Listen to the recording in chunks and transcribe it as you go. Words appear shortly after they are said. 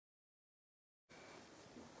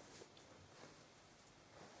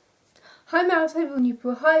Hi Madals, hi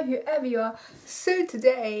people, hi whoever you are. So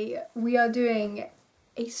today we are doing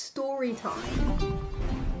a story time.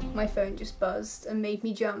 My phone just buzzed and made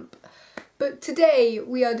me jump. But today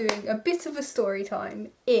we are doing a bit of a story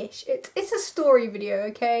time-ish. It's a story video,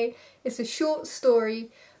 okay? It's a short story,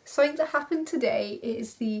 something that happened today. It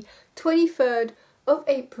is the 23rd of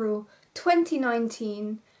April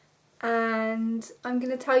 2019. And I'm going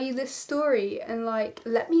to tell you this story and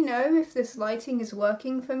let me know if this lighting is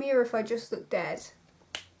working for me or if I just look dead.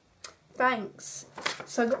 Thanks.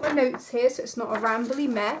 So I've got my notes here so it's not a rambly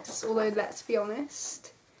mess, although let's be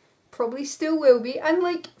honest, probably still will be.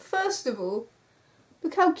 And first of all,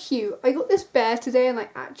 look how cute. I got this bear today and I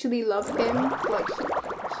actually love him.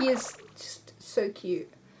 He is just so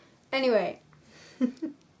cute. Anyway,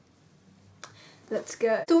 let's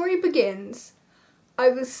go. Story begins. I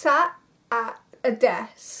was sat at a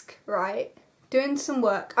desk, right, doing some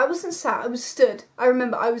work. I wasn't sat, I was stood. I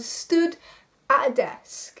remember I was stood at a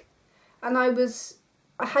desk and I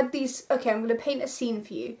had these, okay, I'm going to paint a scene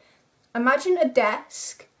for you. Imagine a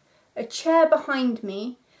desk, a chair behind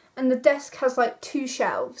me, and the desk has two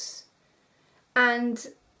shelves. And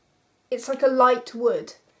it's a light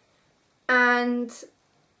wood. And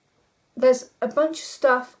there's a bunch of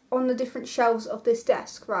stuff on the different shelves of this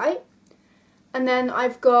desk, right? And then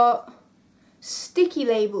I've got sticky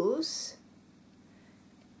labels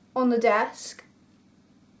on the desk,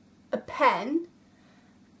 a pen,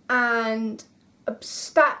 and a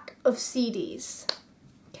stack of CDs,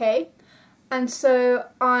 okay? And so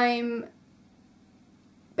I'm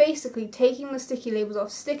basically taking the sticky labels off,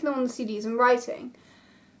 sticking them on the CDs and writing.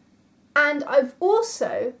 And I've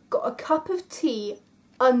also got a cup of tea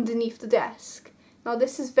underneath the desk. Now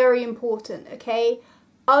this is very important, okay?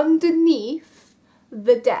 Underneath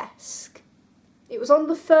the desk. It was on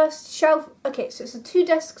the first shelf. Okay, so it's a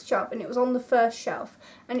 2-desk shelf and it was on the first shelf.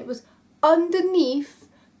 And it was underneath,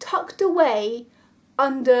 tucked away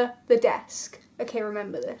under the desk. Okay,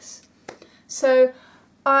 remember this. So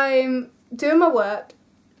I'm doing my work,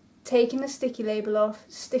 taking the sticky label off,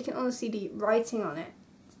 sticking it on the CD, writing on it.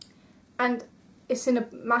 And it's in a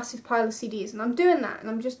massive pile of CDs. And I'm doing that and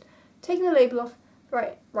I'm just taking the label off,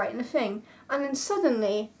 writing a thing. And then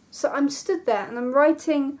suddenly, so I'm stood there and I'm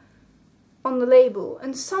writing on the label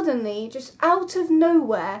and suddenly, just out of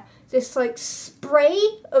nowhere, this spray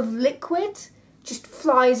of liquid just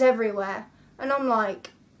flies everywhere. And I'm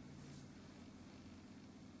like,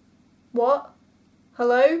 what?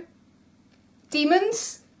 Hello?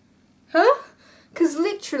 Demons? Huh? Because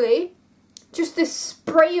literally, just this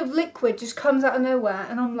spray of liquid just comes out of nowhere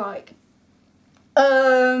and I'm like,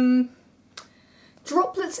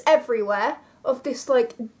 droplets everywhere of this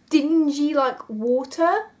dingy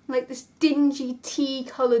water, this dingy tea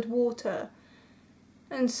coloured water.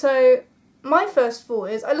 And so my first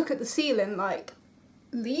thought is I look at the ceiling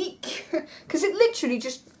leak, because it literally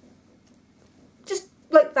just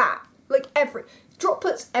like that,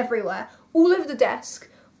 droplets everywhere, all over the desk,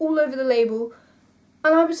 all over the label.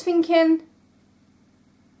 And I was thinking,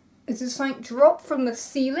 is this something dropped from the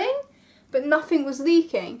ceiling? But nothing was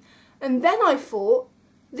leaking. And then I thought,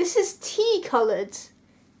 this is tea coloured.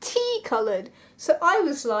 Tea coloured. So I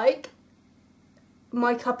was like,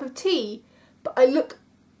 my cup of tea. But I look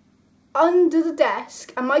under the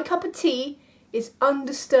desk and my cup of tea is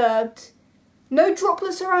undisturbed. No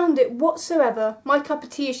droplets around it whatsoever. My cup of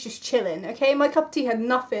tea is just chilling, okay? My cup of tea had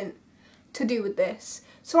nothing to do with this.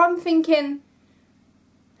 So I'm thinking,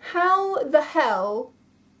 how the hell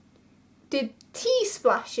did tea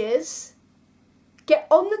splashes get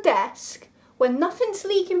on the desk when nothing's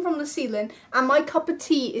leaking from the ceiling and my cup of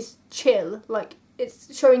tea is chill,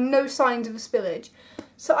 it's showing no signs of a spillage?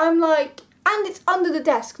 So I'm like, and it's under the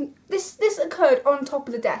desk. This occurred on top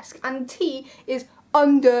of the desk and tea is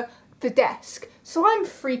under the desk. So I'm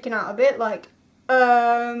freaking out a bit,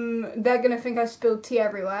 they're gonna think I spilled tea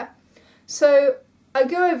everywhere. So I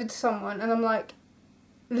go over to someone and I'm like,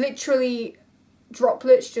 literally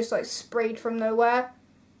droplets just sprayed from nowhere.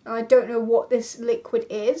 And I don't know what this liquid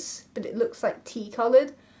is, but it looks like tea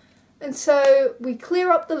coloured. And so we clear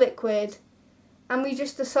up the liquid and we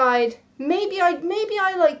just decide, maybe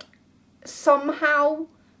I somehow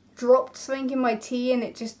dropped something in my tea and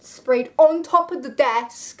it just sprayed on top of the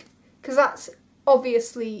desk, because that's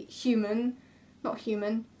obviously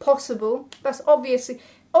possible. That's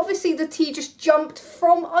obviously the tea just jumped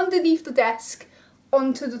from underneath the desk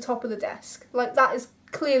onto the top of the desk. That is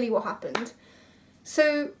clearly what happened.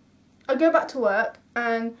 So I go back to work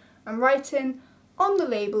and I'm writing on the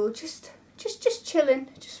label, just chilling,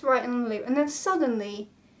 just writing on the label. And then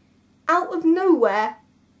suddenly, out of nowhere,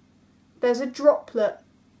 there's a droplet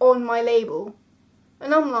on my label.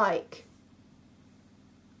 And I'm like,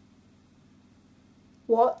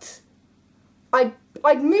 what? I'd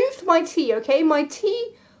moved my tea, okay? My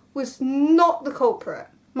tea was not the culprit.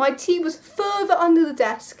 My tea was further under the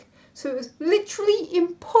desk, so it was literally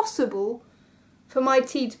impossible for my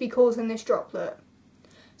tea to be causing this droplet.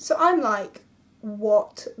 So I'm like,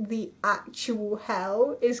 what the actual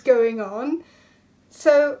hell is going on?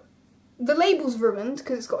 So the label's ruined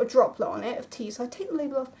because it's got a droplet on it of tea, so I take the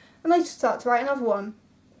label off and I just start to write another one.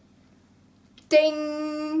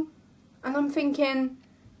 Ding! And I'm thinking,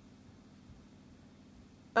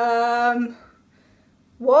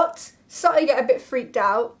 what? Starting to get a bit freaked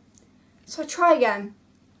out. So I try again.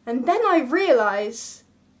 And then I realise,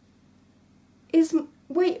 is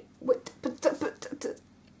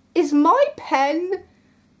my pen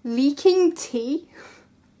leaking tea?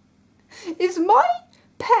 Is my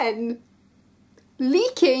pen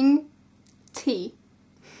leaking tea?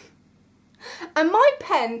 And my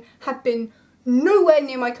pen had been nowhere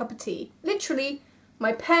near my cup of tea. Literally,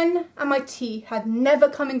 my pen and my tea had never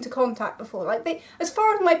come into contact before. Like, as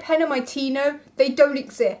far as my pen and my tea know, they don't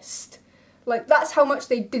exist. Like, that's how much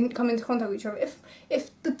they didn't come into contact with each other.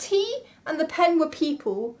 If the tea and the pen were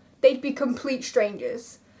people, they'd be complete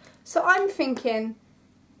strangers. So I'm thinking,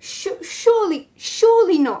 surely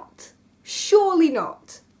not. Surely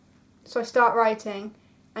not. So I start writing,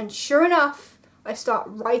 and sure enough, I start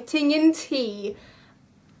writing in tea.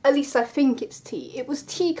 At least I think it's tea. It was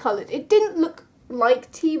tea coloured. It didn't look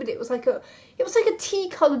like tea, but it was like a tea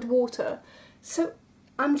coloured water. So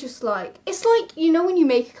I'm just like, it's like, you know when you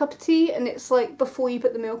make a cup of tea and it's like before you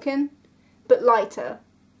put the milk in, but lighter.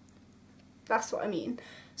 That's what I mean.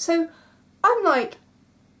 So I'm like,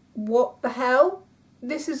 what the hell?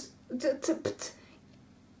 This is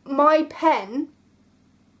my pen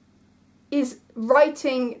is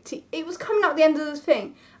writing tea. It was coming out the end of the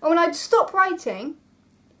thing, and when I'd stop writing,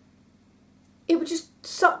 it would just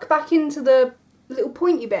suck back into the little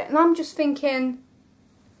pointy bit, and I'm just thinking,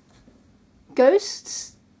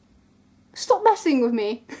 ghosts, stop messing with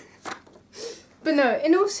me. But no,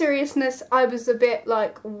 in all seriousness, I was a bit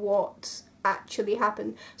like, what actually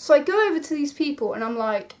happened? So I go over to these people and I'm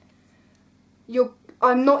like,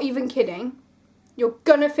 I'm not even kidding. You're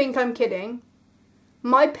gonna think I'm kidding.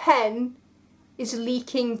 My pen is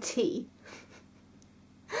leaking tea.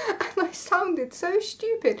 And I sounded so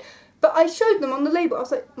stupid. But I showed them on the label. I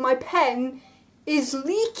was like, my pen is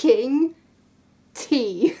leaking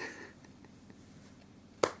tea.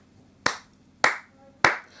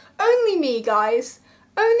 Only me, guys.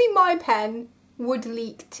 Only my pen would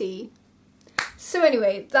leak tea. So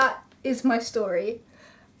anyway, that is my story.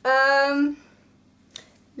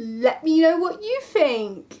 Let me know what you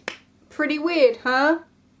think. Pretty weird, huh?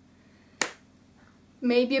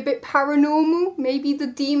 Maybe a bit paranormal. Maybe the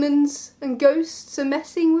demons and ghosts are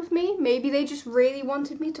messing with me. Maybe they just really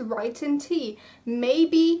wanted me to write in tea.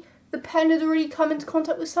 Maybe the pen had already come into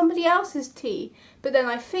contact with somebody else's tea. But then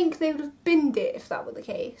I think they would have binned it if that were the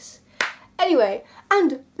case. Anyway,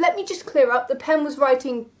 and let me just clear up, the pen was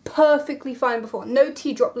writing perfectly fine before. No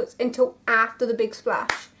tea droplets until after the big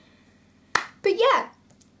splash. But yeah,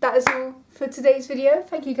 that is all for today's video.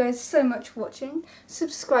 Thank you guys so much for watching.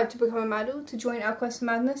 Subscribe to become a Madal to join our quest for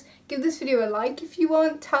madness. Give this video a like if you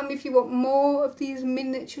want. Tell me if you want more of these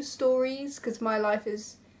miniature stories, because my life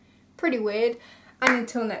is pretty weird. And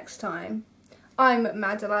until next time, I'm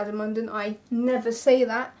Madalada Munden. I never say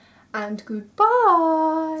that. And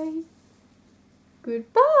goodbye.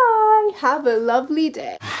 Goodbye. Have a lovely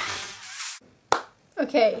day.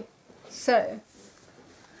 Okay, so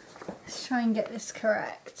let's try and get this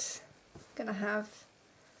correct. I'm gonna have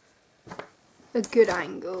a good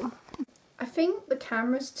angle. I think the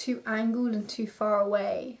camera's too angled and too far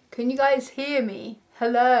away. Can you guys hear me?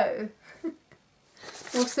 Hello.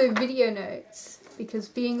 Also video notes, because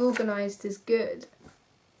being organised is good.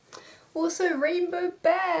 Also Rainbow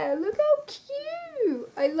Bear, look how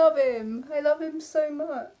cute! I love him. I love him so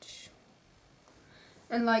much.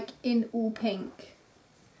 And like in all pink.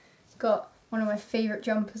 Got one of my favourite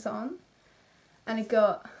jumpers on. And I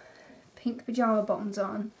got pink pyjama bottoms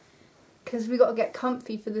on. Because we got to get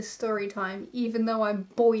comfy for this story time. Even though I'm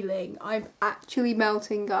boiling, I'm actually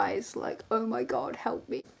melting, guys. Like, oh my god, help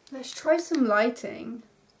me. Let's try some lighting.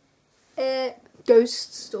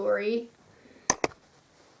 Ghost story.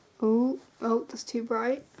 Oh, that's too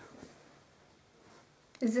bright.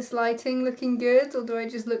 Is this lighting looking good, or do I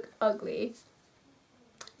just look ugly?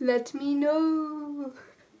 Let me know.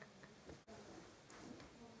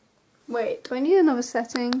 Wait, do I need another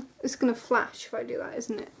setting? It's gonna flash if I do that,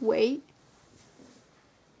 isn't it? Wait.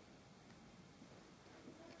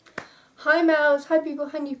 Hi Madals, hi people,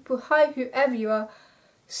 hi whoever you are.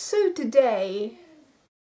 So today,